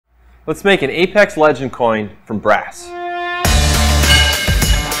Let's make an Apex Legend coin from brass. I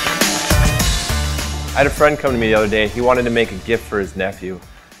had a friend come to me the other day. He wanted to make a gift for his nephew.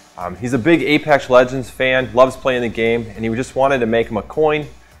 He's a big Apex Legends fan, loves playing the game, and he just wanted to make him a coin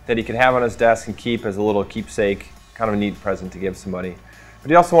that he could have on his desk and keep as a little keepsake, kind of a neat present to give somebody.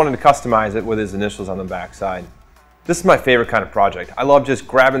 But he also wanted to customize it with his initials on the back side. This is my favorite kind of project. I love just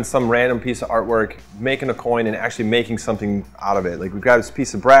grabbing some random piece of artwork, making a coin, and actually making something out of it. Like, we grabbed this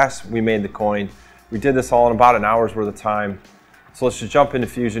piece of brass, we made the coin. We did this all in about an hour's worth of time. So let's just jump into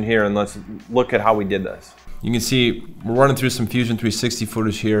Fusion here and let's look at how we did this. You can see we're running through some Fusion 360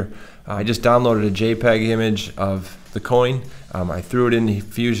 footage here. I just downloaded a JPEG image of the coin. I threw it into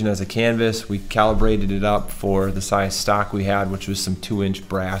Fusion as a canvas. We calibrated it up for the size stock we had, which was some 2-inch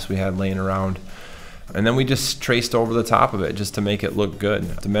brass we had laying around. And then we just traced over the top of it just to make it look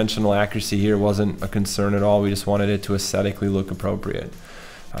good. Dimensional accuracy here wasn't a concern at all. We just wanted it to aesthetically look appropriate.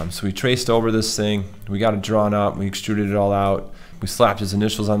 So we traced over this thing. We got it drawn up. We extruded it all out. We slapped his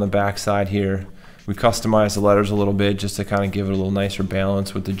initials on the back side here. We customized the letters a little bit just to kind of give it a little nicer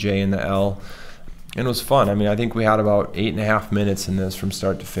balance with the J and the L. And it was fun. I mean, I think we had about 8.5 minutes in this from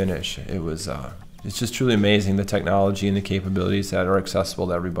start to finish. It's just truly amazing, the technology and the capabilities that are accessible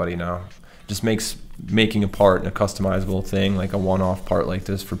to everybody now. It just makes making a part, a customizable thing, like a one-off part like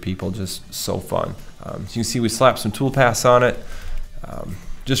this for people, just so fun. So you can see we slapped some tool paths on it.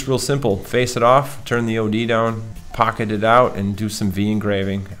 Just real simple. Face it off, turn the OD down, pocket it out, and do some V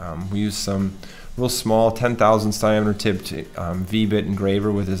engraving. We used some real small 10 thousandths diameter tipped V-bit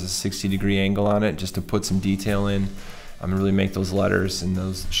engraver with a 60-degree angle on it, just to put some detail in and really make those letters and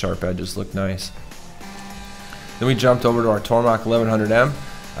those sharp edges look nice. Then we jumped over to our Tormach 1100M.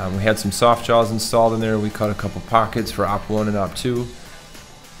 We had some soft jaws installed in there. We cut a couple pockets for Op1 and Op2.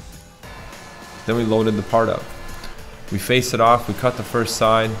 Then we loaded the part up. We faced it off, we cut the first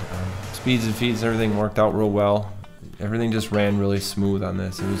side. Speeds and feeds and everything worked out real well. Everything just ran really smooth on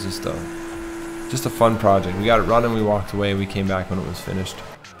this. It was just a fun project. We got it running, we walked away, we came back when it was finished.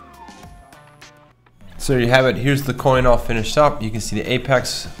 So there you have it. Here's the coin all finished up. You can see the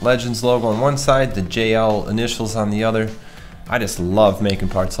Apex Legends logo on one side, the JL initials on the other. I just love making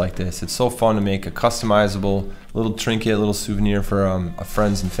parts like this. It's so fun to make a customizable little trinket, little souvenir for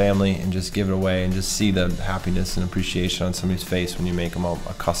friends and family, and just give it away and just see the happiness and appreciation on somebody's face when you make them a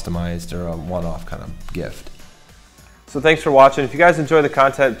customized or a one-off kind of gift. So thanks for watching. If you guys enjoy the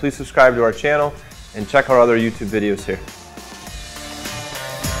content, please subscribe to our channel and check our other YouTube videos here.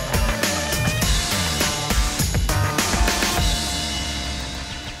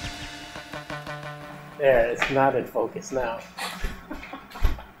 There, it's not in focus now.